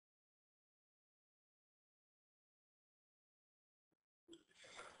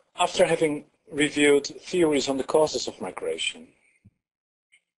After having reviewed theories on the causes of migration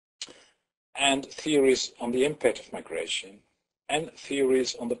and theories on the impact of migration and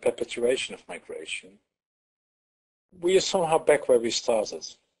theories on the perpetuation of migration, we are somehow back where we started.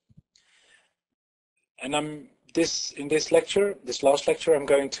 And in this last lecture, I'm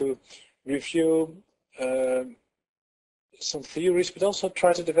going to review some theories, but also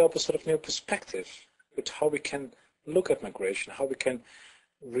try to develop a sort of new perspective with how we can look at migration, how we can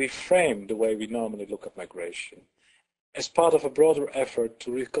reframe the way we normally look at migration as part of a broader effort to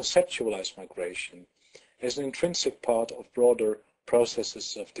reconceptualize migration as an intrinsic part of broader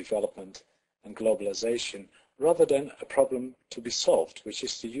processes of development and globalization, rather than a problem to be solved, which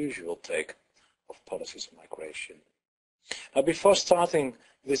is the usual take of policies of migration. Now, before starting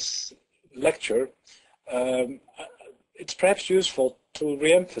this lecture, it's perhaps useful to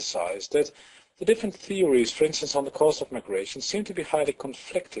re-emphasize that the different theories, for instance, on the cause of migration, seem to be highly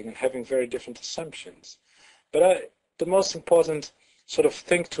conflicting and having very different assumptions. But the most important sort of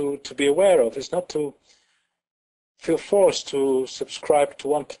thing to be aware of is not to feel forced to subscribe to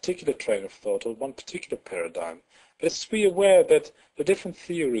one particular train of thought or one particular paradigm, but it's to be aware that the different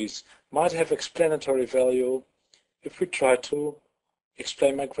theories might have explanatory value if we try to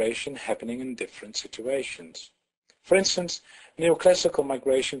explain migration happening in different situations. For instance, neoclassical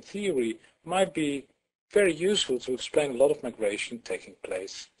migration theory might be very useful to explain a lot of migration taking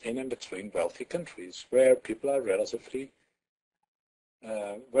place in and between wealthy countries, where people are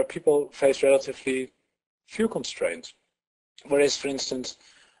where people face relatively few constraints. Whereas, for instance,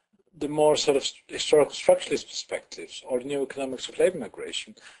 the more sort of historical structuralist perspectives or the new economics of labor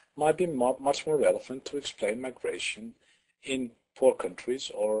migration might be much more relevant to explain migration in poor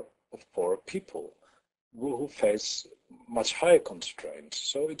countries or of poorer people who face much higher constraints.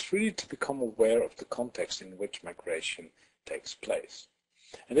 So it's really to become aware of the context in which migration takes place.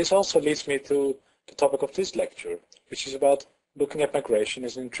 And this also leads me to the topic of this lecture, which is about looking at migration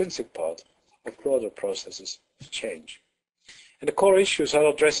as an intrinsic part of broader processes of change. And the core issues I'll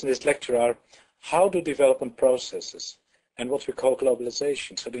address in this lecture are how do development processes and what we call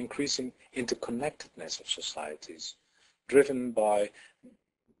globalization, so the increasing interconnectedness of societies, driven by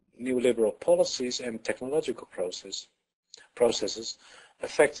neoliberal policies and technological processes,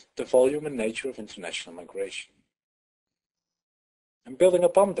 affect the volume and nature of international migration. And building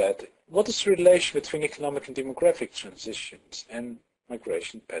upon that, what is the relation between economic and demographic transitions and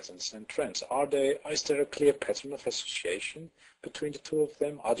migration patterns and trends? Is there a clear pattern of association between the two of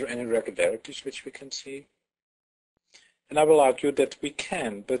them? Are there any irregularities which we can see? And I will argue that we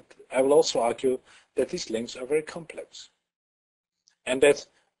can, but I will also argue that these links are very complex. And that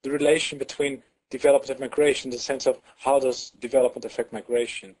the relation between development and migration, in the sense of how does development affect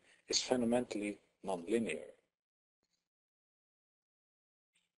migration, is fundamentally non-linear.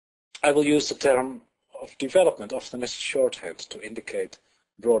 I will use the term of development often as a shorthand to indicate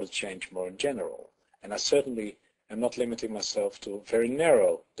broader change more in general. And I certainly am not limiting myself to very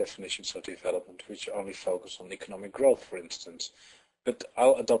narrow definitions of development, which only focus on economic growth, for instance. But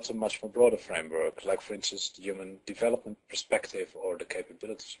I'll adopt a much more broader framework, like, for instance, the human development perspective or the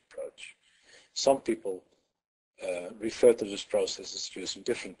capabilities approach. Some people refer to this process as using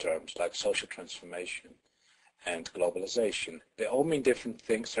different terms, like social transformation and globalization. They all mean different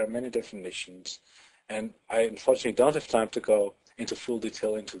things. There are many definitions, and I unfortunately don't have time to go into full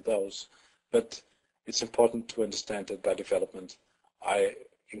detail into those, but it's important to understand that by development, I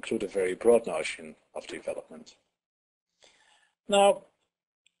include a very broad notion of development. Now,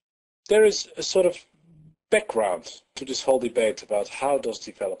 there is a sort of background to this whole debate about how does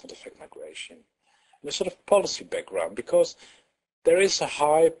development affect migration, and a sort of policy background, because there is a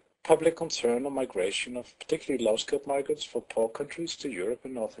high public concern on migration of particularly low-skilled migrants from poor countries to Europe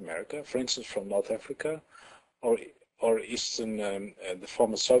and North America, for instance, from North Africa or Eastern, the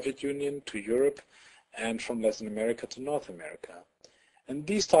former Soviet Union to Europe, and from Latin America to North America. And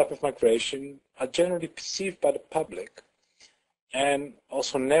these type of migration are generally perceived by the public and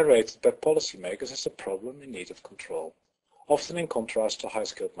also narrated by policymakers as a problem in need of control, often in contrast to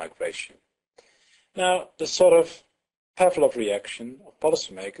high-skilled migration. Now, the sort of Pavlov reaction of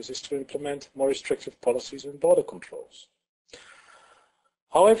policymakers is to implement more restrictive policies and border controls.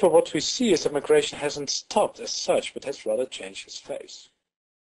 However, what we see is that migration hasn't stopped as such, but has rather changed its face.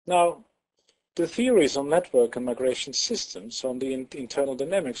 Now, the theories on network and migration systems, on the internal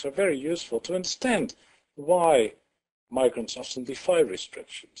dynamics, are very useful to understand why migrants often defy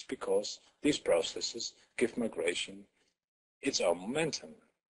restrictions, because these processes give migration its own momentum.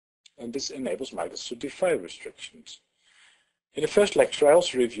 And this enables migrants to defy restrictions. In the first lecture, I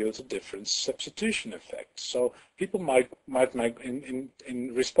also reviewed the different substitution effects. So people might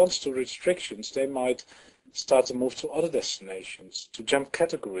in response to restrictions, they might start to move to other destinations, to jump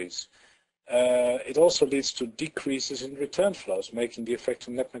categories. It also leads to decreases in return flows, making the effect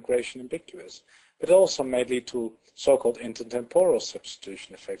of net migration ambiguous. But it also may lead to so-called intertemporal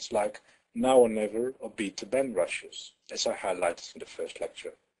substitution effects like now or never or beat the ban rushes, as I highlighted in the first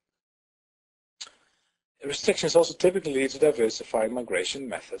lecture. Restrictions also typically lead to diversifying migration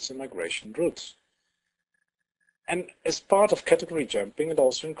methods and migration routes. And as part of category jumping, it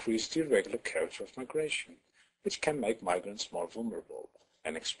also increases the irregular character of migration, which can make migrants more vulnerable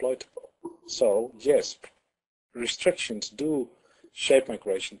and exploitable. So, yes, restrictions do shape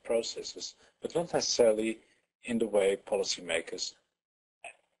migration processes, but not necessarily in the way policymakers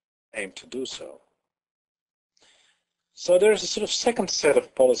aim to do so. So there is a sort of second set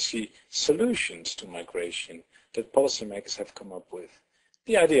of policy solutions to migration that policymakers have come up with.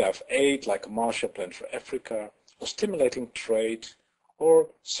 The idea of aid, like a Marshall Plan for Africa, or stimulating trade, or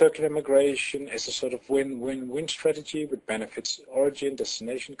circular migration as a sort of win-win-win strategy with benefits origin,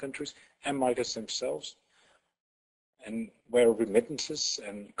 destination countries, and migrants themselves, and where remittances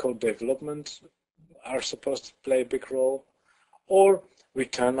and co-development are supposed to play a big role, or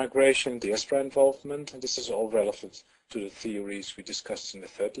return migration, diaspora involvement, and this is all relevant to the theories we discussed in the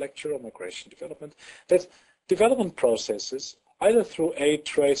third lecture on migration development, that development processes, either through aid,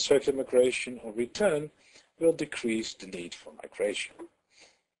 trade, circular migration, or return, will decrease the need for migration.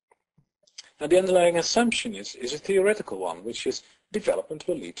 Now, the underlying assumption is a theoretical one, which is development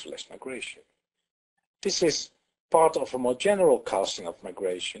will lead to less migration. This is part of a more general casting of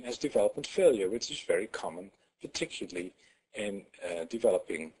migration as development failure, which is very common, particularly in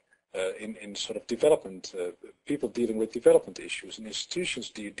in sort of development, people dealing with development issues and institutions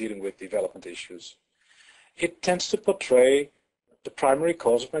dealing with development issues. It tends to portray the primary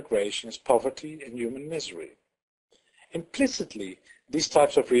cause of migration as poverty and human misery. Implicitly, these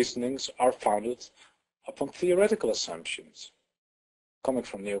types of reasonings are founded upon theoretical assumptions, coming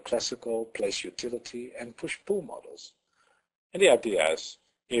from neoclassical, place utility, and push-pull models. And the idea is,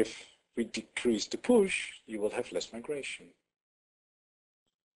 if we decrease the push, you will have less migration.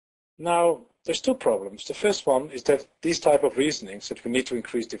 Now, there's two problems. The first one is that these type of reasonings, that we need to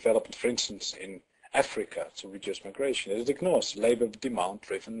increase development, for instance, in Africa to reduce migration, it ignores the labor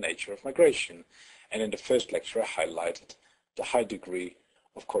demand-driven nature of migration. And in the first lecture, I highlighted the high degree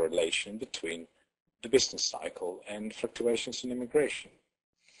of correlation between the business cycle and fluctuations in immigration.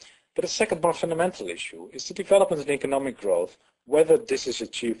 But a second, more fundamental issue is the development and economic growth, whether this is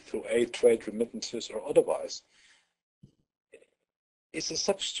achieved through aid, trade, remittances, or otherwise, is a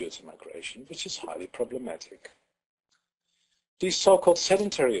substitute to migration, which is highly problematic. These so-called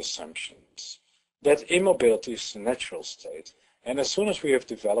sedentary assumptions that immobility is the natural state, and as soon as we have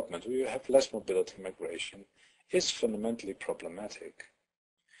development, we have less mobility migration, is fundamentally problematic.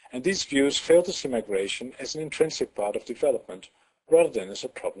 And these views fail to see migration as an intrinsic part of development, rather than as a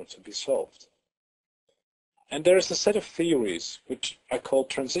problem to be solved. And there is a set of theories, which I call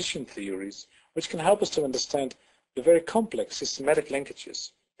transition theories, which can help us to understand the very complex systematic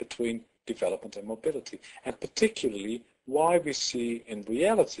linkages between development and mobility, and particularly why we see in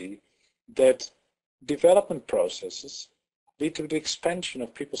reality that development processes lead to the expansion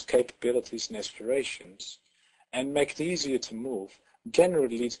of people's capabilities and aspirations and make it easier to move,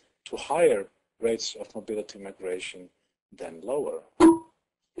 generally lead to higher rates of mobility migration than lower,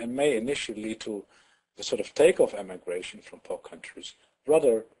 and may initially lead to the sort of takeoff emigration from poor countries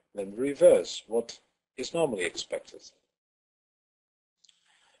rather than reverse what is normally expected.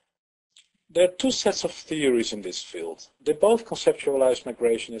 There are two sets of theories in this field. They both conceptualize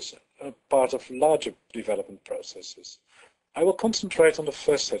migration as a part of larger development processes. I will concentrate on the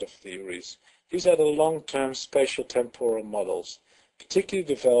first set of theories. These are the long-term spatial temporal models, particularly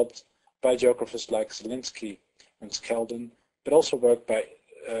developed by geographers like Zelinsky and Skeldon, but also work by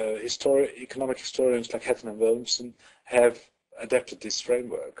economic historians like Hatton and Williamson have adapted this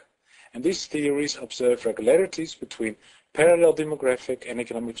framework. And these theories observe regularities between parallel demographic and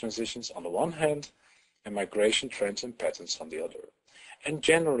economic transitions on the one hand, and migration trends and patterns on the other, and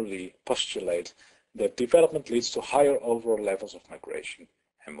generally postulate that development leads to higher overall levels of migration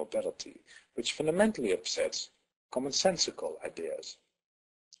and mobility, which fundamentally upsets commonsensical ideas,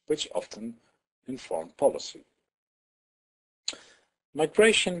 which often inform policy.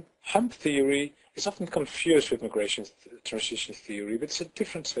 Migration hump theory is often confused with migration transition theory, but it's a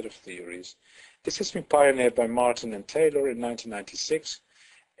different set of theories. This has been pioneered by Martin and Taylor in 1996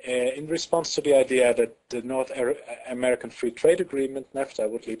 in response to the idea that the North American Free Trade Agreement, NAFTA,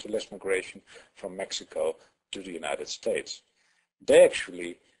 would lead to less migration from Mexico to the United States. They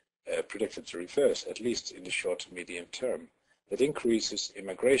actually predicted the reverse, at least in the short to medium term, that increases in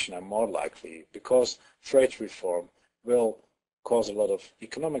migration are more likely because trade reform will cause a lot of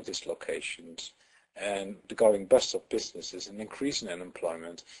economic dislocations and the going bust of businesses and increase in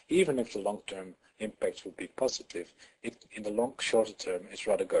unemployment. Even if the long-term impact would be positive, in the shorter term, it's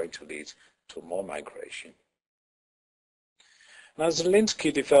rather going to lead to more migration. Now,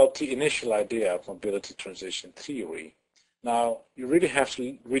 Zelinsky developed the initial idea of mobility transition theory. Now, you really have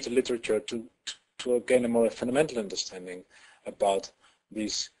to read the literature to gain a more fundamental understanding about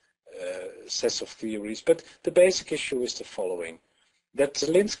these sets of theories, but the basic issue is the following, that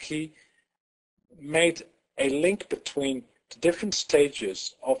Zelinsky made a link between the different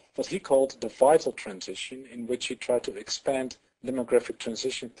stages of what he called the vital transition, in which he tried to expand demographic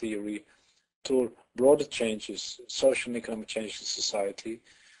transition theory to broader changes, social and economic changes in society,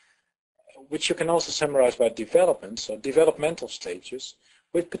 which you can also summarize by development, so developmental stages,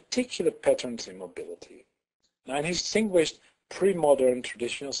 with particular patterns in mobility. Now, and he distinguished pre-modern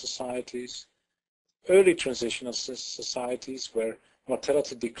traditional societies, early transitional societies where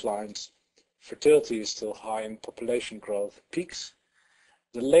mortality declines, fertility is still high and population growth peaks,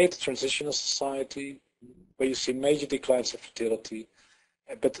 the late transitional society where you see major declines of fertility,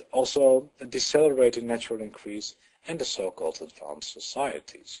 but also a decelerating natural increase, and the so-called advanced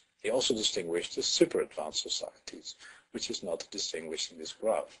societies. He also distinguished the super-advanced societies, which is not distinguished in this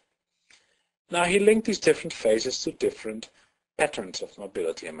graph. Now, he linked these different phases to different patterns of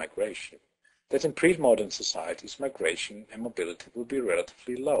mobility and migration. That in pre-modern societies, migration and mobility would be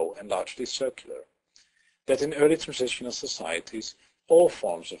relatively low and largely circular. That in early transitional societies, all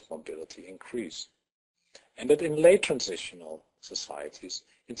forms of mobility increase. And that in late transitional societies,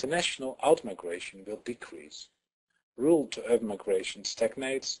 international outmigration will decrease. Rural to urban migration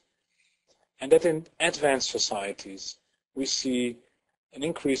stagnates. And that in advanced societies, we see an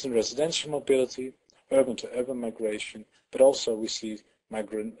increase in residential mobility, urban to urban migration, but also we see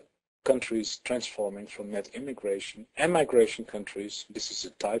migrant countries transforming from net immigration and migration countries, this is a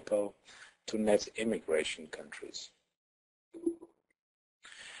typo, to net immigration countries.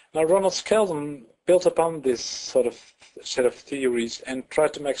 Now, Ronald Skeldon built upon this sort of set of theories and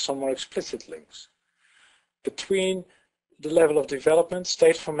tried to make some more explicit links between the level of development,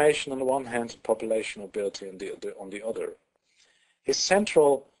 state formation on the one hand, and population mobility on the other. His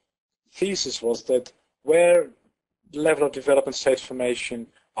central thesis was that where the level of development, state formation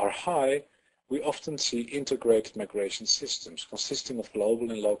are high, we often see integrated migration systems consisting of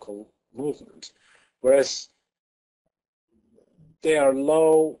global and local movement, whereas they are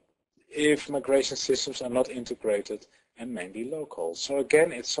low if migration systems are not integrated and mainly local. So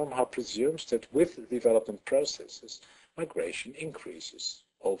again, it somehow presumes that with development processes, migration increases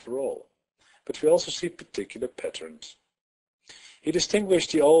overall. But we also see particular patterns. He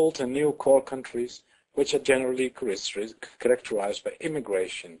distinguished the old and new core countries, which are generally characterized by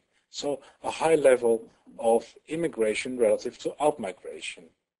immigration, so a high level of immigration relative to outmigration,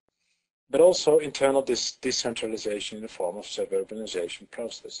 but also internal decentralization in the form of suburbanization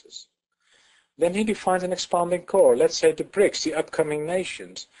processes. Then he defined an expanding core, let's say the BRICS, the upcoming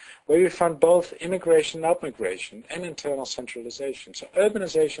nations, where we find both immigration and outmigration and internal centralization. So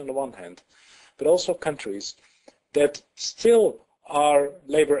urbanization on the one hand, but also countries that still are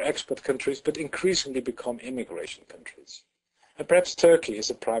labor export countries, but increasingly become immigration countries. And perhaps Turkey is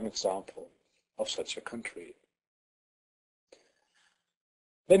a prime example of such a country.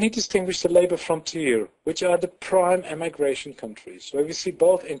 Then he distinguished the labor frontier, which are the prime emigration countries, where we see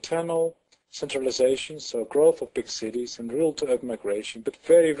both internal centralization, so growth of big cities, and rural to urban migration, but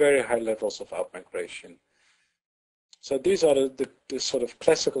very, very high levels of outmigration. So these are the sort of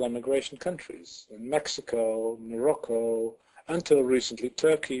classical immigration countries. In Mexico, Morocco, until recently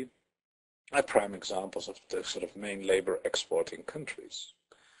Turkey, are prime examples of the sort of main labor exporting countries,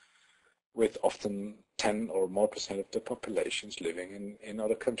 with often 10 or more % of the populations living in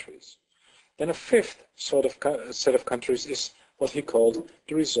other countries. Then a fifth sort of set of countries is what he called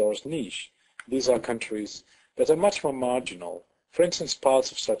the resource niche. These are countries that are much more marginal, for instance,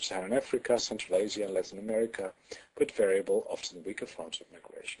 parts of sub-Saharan Africa, Central Asia, and Latin America, with variable, often weaker forms of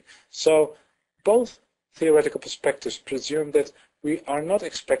migration. So both theoretical perspectives presume that we are not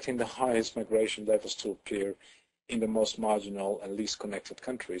expecting the highest migration levels to appear in the most marginal and least connected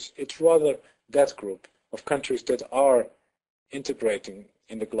countries. It's rather that group of countries that are integrating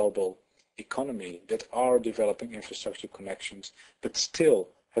in the global economy, that are developing infrastructure connections, but still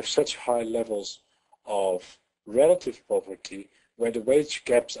have such high levels of relative poverty, where the wage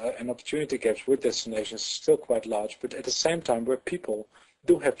gaps and opportunity gaps with destinations are still quite large, but at the same time where people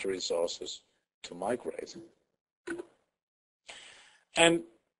do have the resources to migrate. And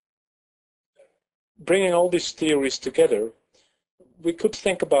bringing all these theories together, we could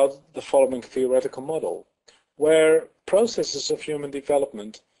think about the following theoretical model, where processes of human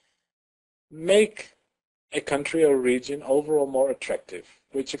development make a country or region overall more attractive,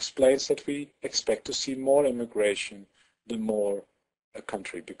 which explains that we expect to see more immigration the more a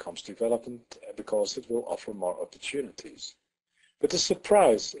country becomes developed, because it will offer more opportunities. But the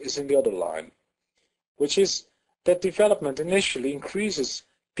surprise is in the other line, which is that development initially increases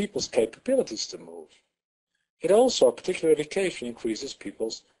people's capabilities to move. It also, particularly education, increases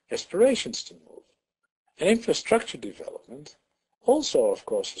people's aspirations to move. And infrastructure development also, of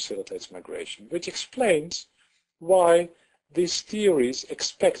course, facilitates migration, which explains why these theories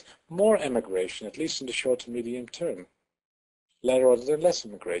expect more immigration, at least in the short to medium term, rather than less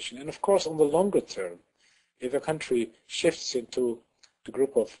immigration. And of course, on the longer term, if a country shifts into the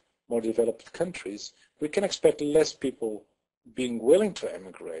group of more developed countries, we can expect less people being willing to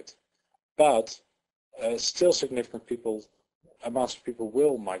emigrate, but still significant amounts of people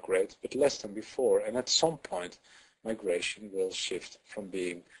will migrate, but less than before. And at some point, migration will shift from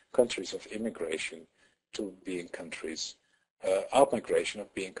being countries of immigration to being countries, out-migration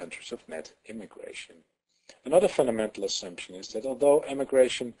of being countries of net immigration. Another fundamental assumption is that although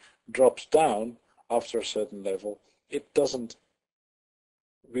immigration drops down after a certain level, it doesn't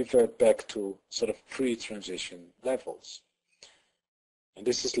revert back to sort of pre-transition levels. And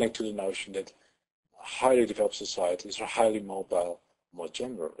this is linked to the notion that highly developed societies are highly mobile more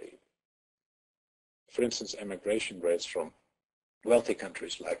generally. For instance, immigration rates from wealthy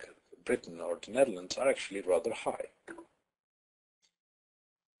countries like Britain or the Netherlands are actually rather high.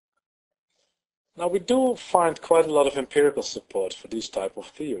 Now, we do find quite a lot of empirical support for these type of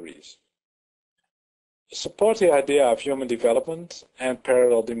theories. Support the idea of human development and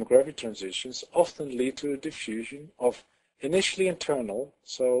parallel demographic transitions often lead to a diffusion of initially internal,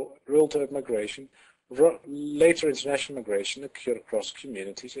 so rural-to migration, later international migration occurred across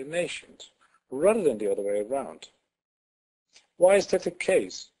communities and nations, rather than the other way around. Why is that the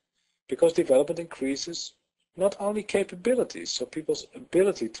case? Because development increases not only capabilities, so people's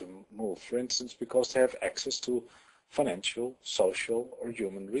ability to move, for instance, because they have access to financial, social, or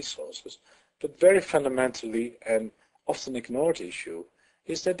human resources, but very fundamentally and often ignored issue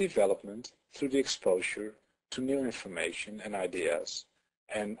is that development through the exposure to new information and ideas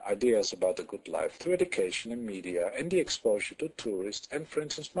about the good life through education and media and the exposure to tourists and, for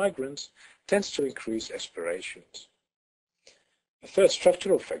instance, migrants tends to increase aspirations. A third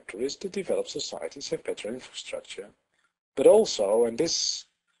structural factor is that developed societies have better infrastructure, but also, and this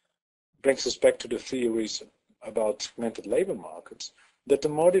brings us back to the theories about segmented labor markets, that the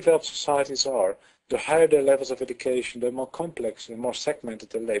more developed societies are, the higher their levels of education, the more complex and more segmented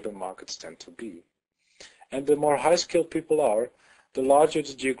the labor markets tend to be. And the more high-skilled people are, the larger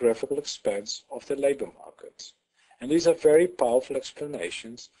the geographical expanse of the labor markets. And these are very powerful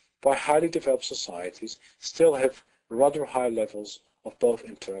explanations why highly developed societies still have rather high levels of both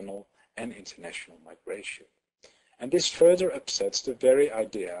internal and international migration. And this further upsets the very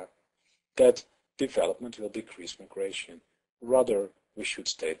idea that development will decrease migration. Rather, we should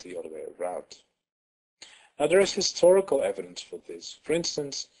state the other way around. Now, there is historical evidence for this. For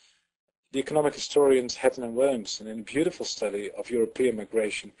instance, the economic historians Hatton and Williamson, in a beautiful study of European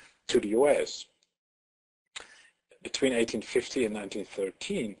migration to the US between 1850 and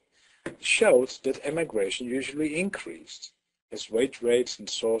 1913, showed that emigration usually increased as wage rates in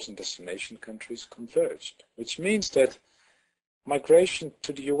source and destination countries converged, which means that migration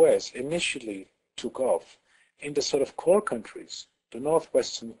to the US initially took off in the sort of core countries, the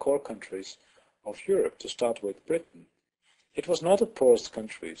northwestern core countries of Europe, to start with Britain. It was not the poorest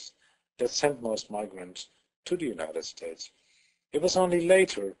countries that sent most migrants to the United States. It was only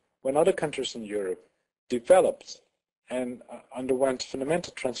later, when other countries in Europe developed and underwent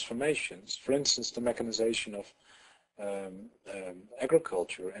fundamental transformations, for instance, the mechanization of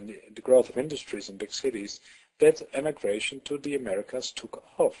agriculture and the growth of industries in big cities, that emigration to the Americas took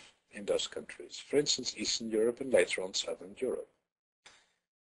off in those countries, for instance, Eastern Europe and later on Southern Europe.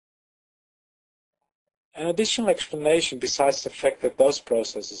 An additional explanation, besides the fact that those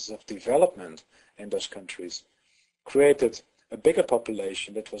processes of development in those countries created a bigger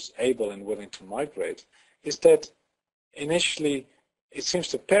population that was able and willing to migrate, is that initially it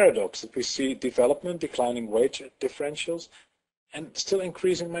seems the paradox that we see development, declining wage differentials, and still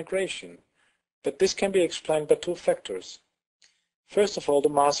increasing migration. But this can be explained by two factors. First of all, the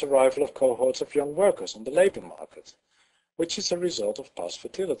mass arrival of cohorts of young workers on the labor market, which is a result of past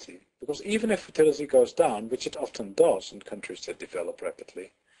fertility. Because even if fertility goes down, which it often does in countries that develop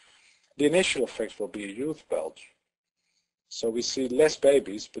rapidly, the initial effect will be a youth bulge. So we see less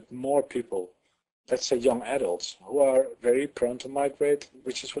babies, but more people, let's say young adults, who are very prone to migrate,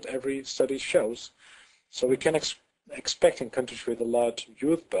 which is what every study shows. So we can expect in countries with a large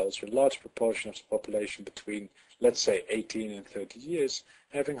youth bulge, a large proportion of the population between, let's say, 18 and 30 years,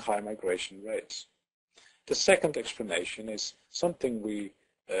 having high migration rates. The second explanation is something we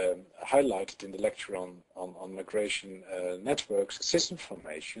highlighted in the lecture on migration networks and system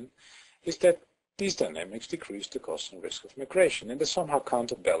formation, is that these dynamics decrease the cost and risk of migration, and they somehow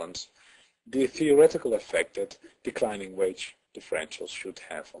counterbalance the theoretical effect that declining wage differentials should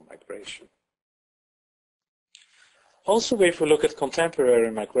have on migration. Also, if we look at contemporary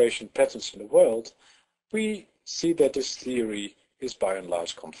migration patterns in the world, we see that this theory is by and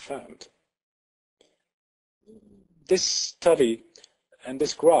large confirmed. This study and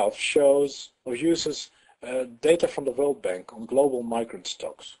this graph shows or uses data from the World Bank on global migrant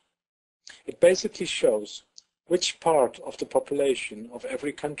stocks. It basically shows which part of the population of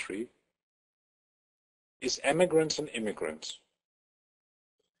every country is emigrants and immigrants.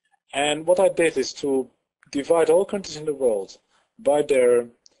 And what I did is to divide all countries in the world by their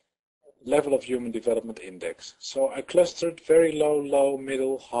level of Human Development Index. So I clustered very low, low,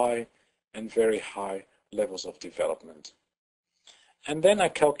 middle, high, and very high levels of development. And then I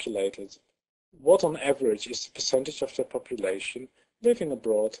calculated what on average is the percentage of the population living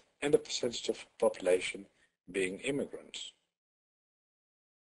abroad and the percentage of population being immigrants.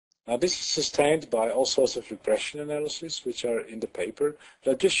 Now this is sustained by all sorts of regression analysis which are in the paper,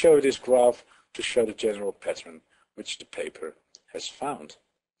 but I'll just show you this graph to show the general pattern which the paper has found.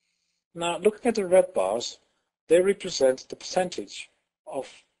 Now looking at the red bars, they represent the percentage of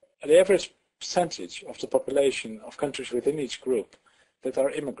the average percentage of the population of countries within each group that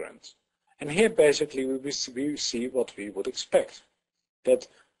are immigrants. And here basically we see what we would expect, that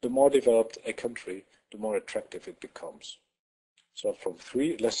the more developed a country, the more attractive it becomes. So from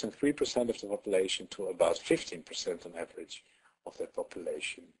less than 3% of the population to about 15% on average of that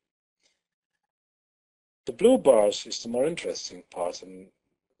population. The blue bars is the more interesting part, and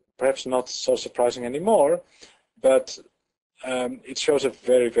perhaps not so surprising anymore, but it shows a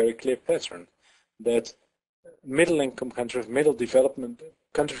very, very clear pattern that middle-income countries, middle development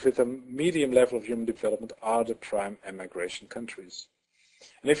countries with a medium level of human development are the prime emigration countries.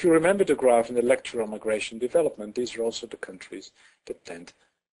 And if you remember the graph in the lecture on migration development, these are also the countries that tend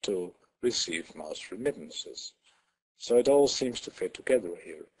to receive most remittances. So it all seems to fit together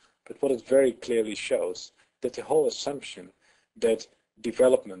here. But what it very clearly shows, that the whole assumption that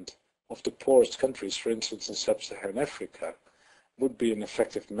development of the poorest countries, for instance in sub-Saharan Africa, would be an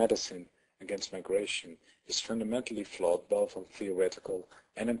effective medicine against migration, is fundamentally flawed both on theoretical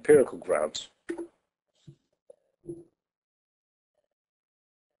and empirical grounds.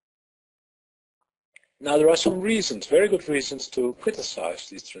 Now there are some reasons, very good reasons, to criticize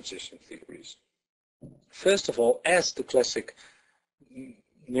these transition theories. First of all, as the classic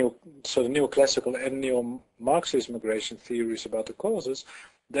the neoclassical and neo-Marxist migration theories about the causes,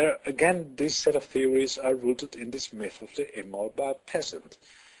 there again this set of theories are rooted in this myth of the immobile peasant,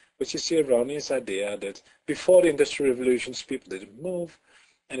 which is the erroneous idea that before the Industrial Revolutions people didn't move,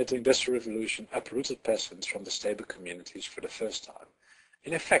 and that the Industrial Revolution uprooted peasants from the stable communities for the first time.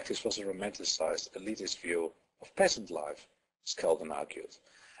 In effect, this was a romanticized, elitist view of peasant life, as Calvin argued.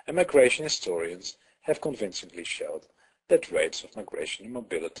 And migration historians have convincingly showed that rates of migration and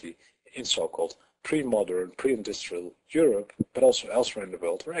mobility in so-called pre-modern, pre-industrial Europe, but also elsewhere in the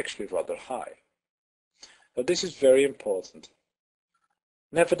world, were actually rather high. But this is very important.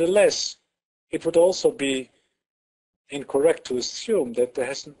 Nevertheless, it would also be incorrect to assume that there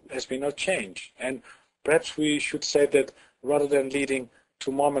has been no change. And perhaps we should say that rather than leading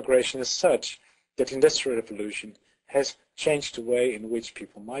to more migration as such, that the Industrial Revolution has changed the way in which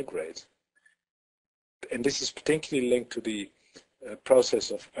people migrate. And this is particularly linked to the process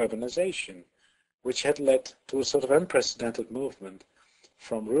of urbanization, which had led to a sort of unprecedented movement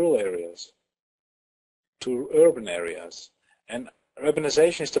from rural areas to urban areas. And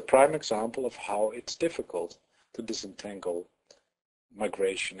urbanization is the prime example of how it's difficult to disentangle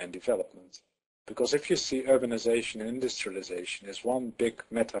migration and development. Because if you see urbanization and industrialization as one big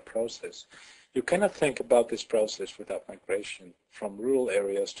meta process, you cannot think about this process without migration from rural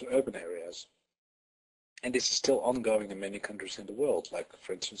areas to urban areas. And this is still ongoing in many countries in the world, like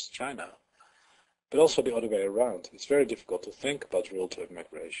for instance China. But also the other way around. It's very difficult to think about rural to urban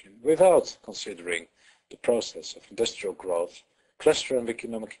migration without considering the process of industrial growth, clustering of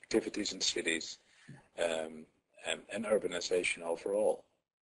economic activities in cities, and urbanization overall.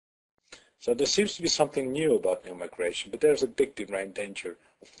 So there seems to be something new about new migration, but there's a big danger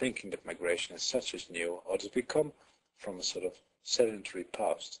of thinking that migration as such is new, or to become from a sort of sedentary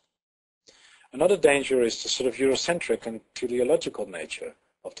past. Another danger is the sort of Eurocentric and teleological nature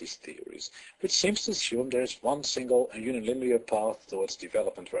of these theories, which seems to assume there is one single and unilinear path towards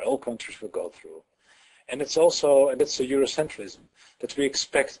development where all countries will go through. And it's also, and it's a Eurocentrism, that we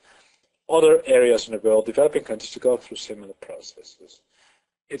expect other areas in the world, developing countries, to go through similar processes.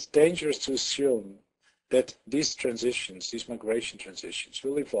 It's dangerous to assume that these transitions, these migration transitions,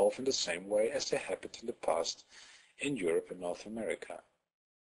 will evolve in the same way as they happened in the past in Europe and North America.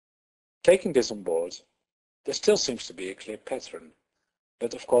 Taking this on board, there still seems to be a clear pattern,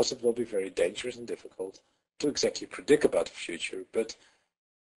 but of course it will be very dangerous and difficult to exactly predict about the future, but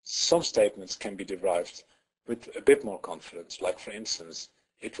some statements can be derived with a bit more confidence, like for instance,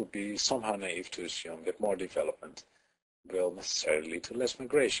 it would be somehow naive to assume that more development will necessarily lead to less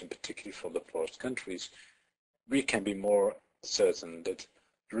migration, particularly from the poorest countries. We can be more certain that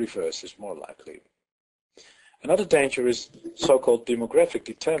the reverse is more likely. Another danger is so-called demographic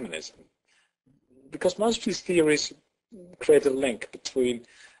determinism, because most of these theories create a link between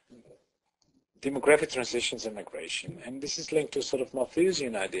demographic transitions and migration, and this is linked to sort of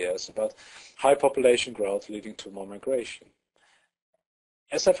Malthusian ideas about high population growth leading to more migration.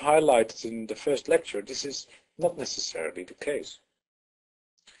 As I've highlighted in the first lecture, this is not necessarily the case.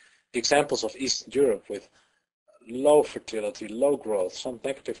 The examples of Eastern Europe with low fertility, low growth, some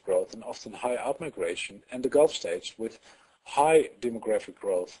negative growth, and often high outmigration, and the Gulf states with high demographic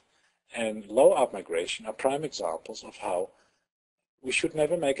growth and low outmigration are prime examples of how we should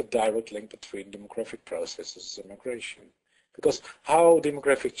never make a direct link between demographic processes and migration. Because how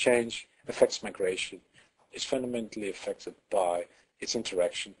demographic change affects migration is fundamentally affected by its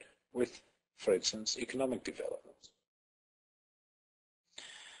interaction with, for instance, economic development.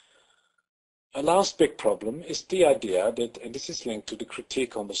 A last big problem is the idea that, and this is linked to the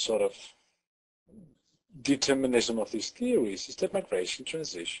critique on the sort of determinism of these theories, is that migration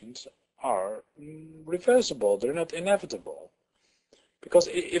transitions are reversible, they're not inevitable. Because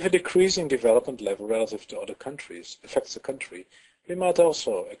if a decreasing development level relative to other countries affects the country, we might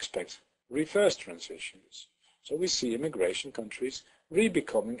also expect reverse transitions. So we see immigration countries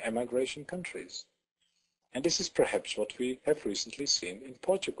re-becoming emigration countries. And this is perhaps what we have recently seen in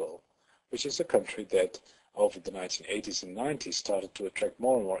Portugal, which is a country that over the 1980s and 90s started to attract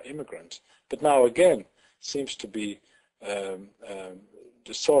more and more immigrants, but now again seems to be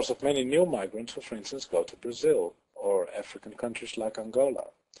the source of many new migrants who, for instance, go to Brazil or African countries like Angola.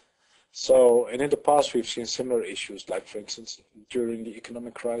 So, and in the past we've seen similar issues, like for instance during the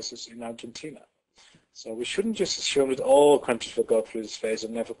economic crisis in Argentina. So we shouldn't just assume that all countries will go through this phase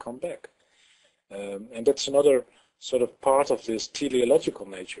and never come back. And that's another sort of part of this teleological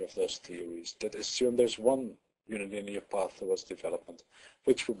nature of those theories, that assume there's one unilinear path towards development,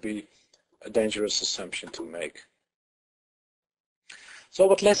 which would be a dangerous assumption to make. So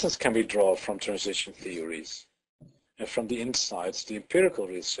what lessons can we draw from transition theories and from the insights the empirical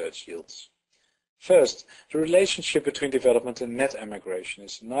research yields? First, the relationship between development and net emigration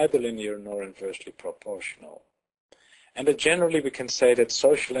is neither linear nor inversely proportional. And that generally we can say that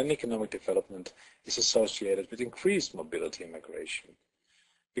social and economic development is associated with increased mobility and migration,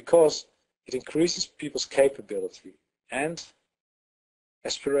 because it increases people's capability and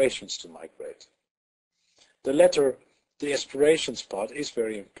aspirations to migrate. The latter, the aspirations part, is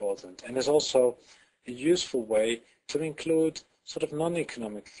very important and is also a useful way to include sort of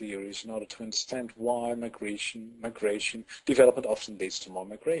non-economic theories in order to understand why migration development often leads to more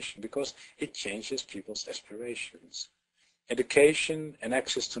migration, because it changes people's aspirations. Education and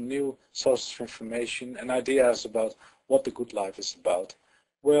access to new sources of information and ideas about what the good life is about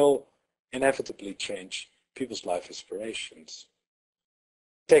will inevitably change people's life aspirations.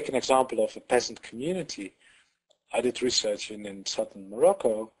 Take an example of a peasant community. I did research in southern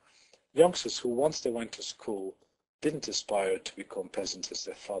Morocco. Youngsters who, once they went to school, didn't aspire to become peasants as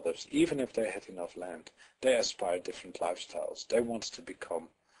their fathers, even if they had enough land. They aspired different lifestyles. They wanted to become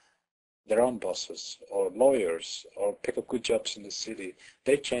their own bosses or lawyers or pick up good jobs in the city.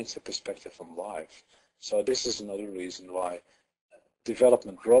 They changed their perspective on life. So this is another reason why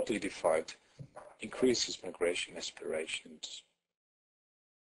development, broadly defined, increases migration aspirations.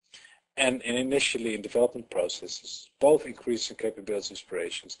 And initially in development processes, both increase in capability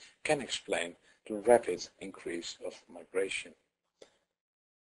aspirations can explain the rapid increase of migration.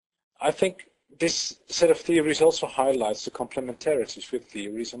 I think this set of theories also highlights the complementarities with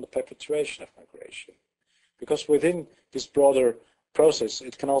theories on the perpetuation of migration, because within this broader process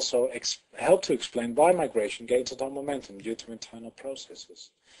it can also help to explain why migration gains a momentum due to internal processes.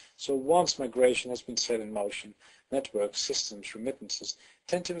 So once migration has been set in motion, networks, systems, remittances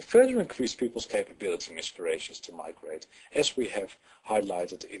tend to further increase people's capability and aspirations to migrate. As we have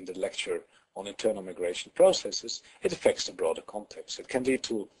highlighted in the lecture on internal migration processes, it affects the broader context. It can lead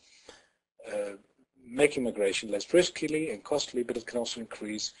to making migration less risky and costly, but it can also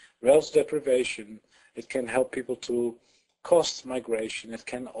increase wealth deprivation. It can help people to cost migration. It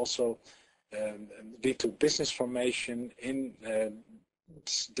can also lead to business formation in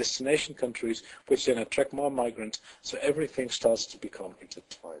destination countries, which then attract more migrants. So everything starts to become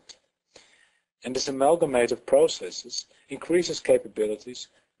intertwined. And this amalgamate of processes increases capabilities,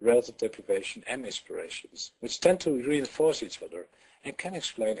 relative deprivation, and aspirations, which tend to reinforce each other and can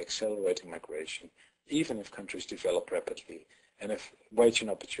explain accelerating migration, even if countries develop rapidly and if wage and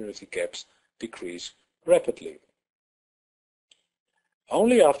opportunity gaps decrease rapidly.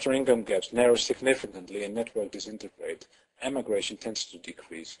 Only after income gaps narrow significantly and network disintegrate, emigration tends to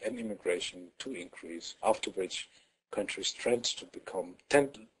decrease and immigration to increase, after which countries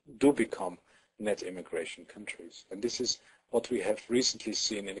do become net immigration countries. And this is what we have recently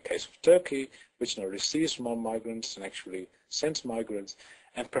seen in the case of Turkey, which now receives more migrants and actually sends migrants.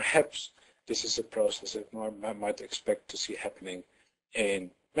 And perhaps this is a process that one might expect to see happening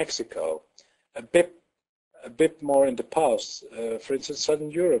in Mexico. A bit more in the past. For instance,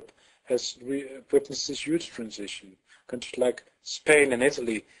 Southern Europe has witnessed this huge transition. Countries like Spain and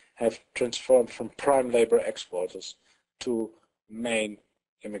Italy have transformed from prime labor exporters to main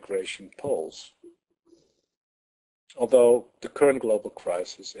immigration poles. Although the current global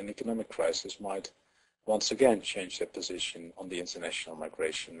crisis and economic crisis might once again change their position on the international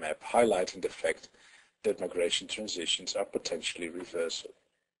migration map, highlighting the fact that migration transitions are potentially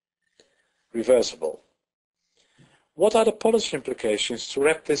reversible. What are the policy implications to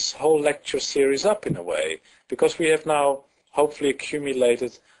wrap this whole lecture series up in a way? Because we have now hopefully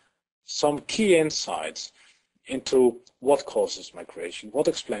accumulated some key insights into what causes migration, what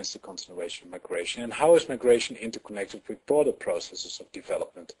explains the continuation of migration, and how is migration interconnected with broader processes of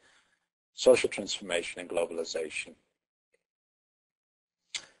development, social transformation, and globalization.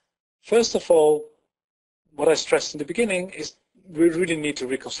 First of all, what I stressed in the beginning is we really need to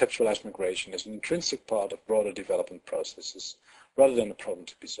reconceptualize migration as an intrinsic part of broader development processes rather than a problem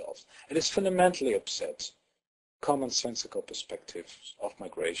to be solved. It is fundamentally upsets commonsensical perspectives of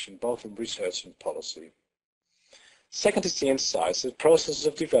migration, both in research and policy. Second is the insights that processes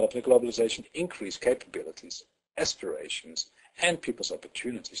of development and globalization increase capabilities, aspirations, and people's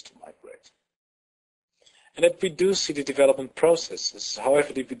opportunities to migrate. And that we do see the development processes,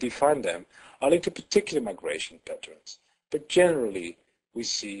 however we define them, are linked to particular migration patterns. But generally, we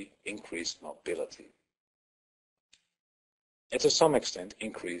see increased mobility. And to some extent,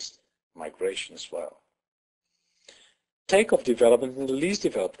 increased migration as well. Take-off development in the least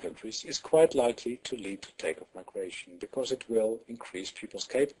developed countries is quite likely to lead to take-off migration because it will increase people's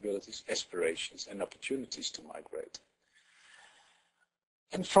capabilities, aspirations, and opportunities to migrate.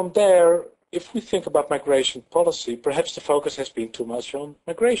 And from there, if we think about migration policy, perhaps the focus has been too much on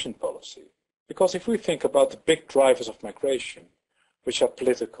migration policy. Because if we think about the big drivers of migration, which are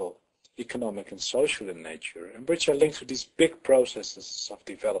political, economic, and social in nature, and which are linked to these big processes of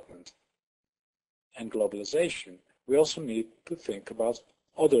development and globalization, we also need to think about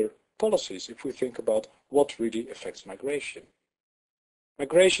other policies if we think about what really affects migration.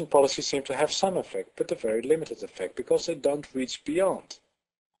 Migration policies seem to have some effect, but a very limited effect because they don't reach beyond.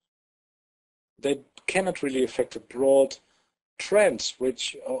 They cannot really affect the broad trends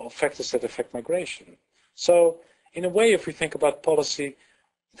or factors that affect migration. So in a way, if we think about policy,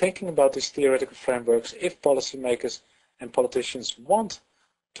 thinking about these theoretical frameworks, if policymakers and politicians want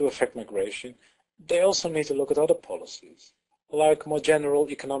to affect migration, they also need to look at other policies, like more general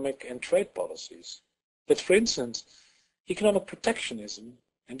economic and trade policies. That, for instance, economic protectionism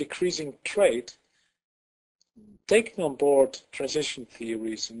and decreasing trade, taking on board transition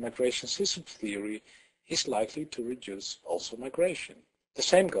theories and migration system theory is likely to reduce also migration. The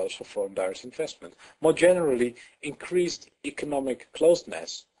same goes for foreign direct investment. More generally, increased economic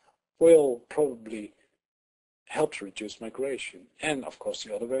closeness will probably help to reduce migration, and of course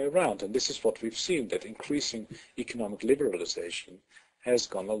the other way around. And this is what we've seen, that increasing economic liberalization has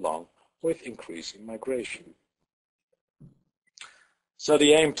gone along with increasing migration. So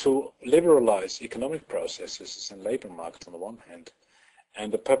the aim to liberalize economic processes and labor market on the one hand,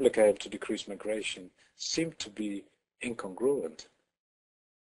 and the public aim to decrease migration seem to be incongruent.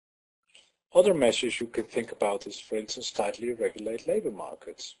 Other measures you can think about is, for instance, tightly regulate labor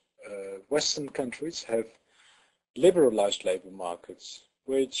markets. Western countries have liberalized labor markets,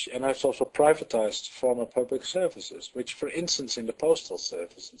 and have also privatized former public services, which, for instance, in the postal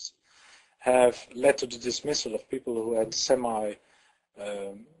services, have led to the dismissal of people who had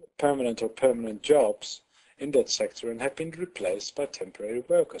semi-permanent or permanent jobs in that sector and have been replaced by temporary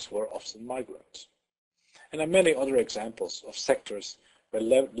workers who are often migrants. And there are many other examples of sectors where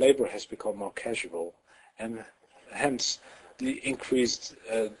labor has become more casual and hence the increased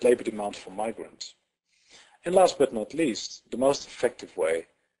labor demand for migrants. And last but not least, the most effective way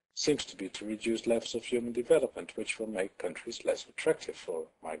seems to be to reduce levels of human development, which will make countries less attractive for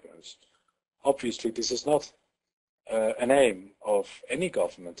migrants. Obviously, this is not an aim of any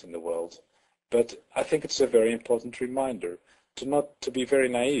government in the world, but I think it's a very important reminder to be very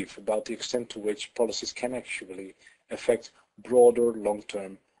naive about the extent to which policies can actually affect broader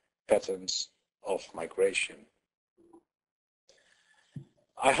long-term patterns of migration.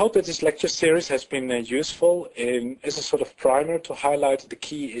 I hope that this lecture series has been useful as a sort of primer to highlight the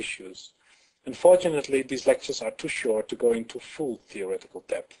key issues. Unfortunately, these lectures are too short to go into full theoretical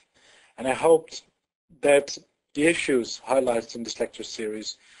depth, and I hoped that the issues highlighted in this lecture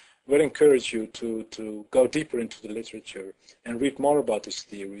series will encourage you to go deeper into the literature and read more about these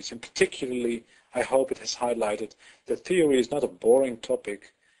theories. And particularly, I hope it has highlighted that theory is not a boring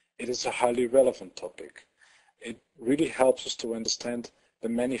topic, it is a highly relevant topic. It really helps us to understand the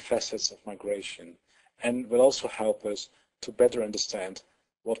many facets of migration and will also help us to better understand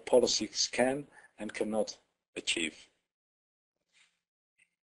what policies can and cannot achieve.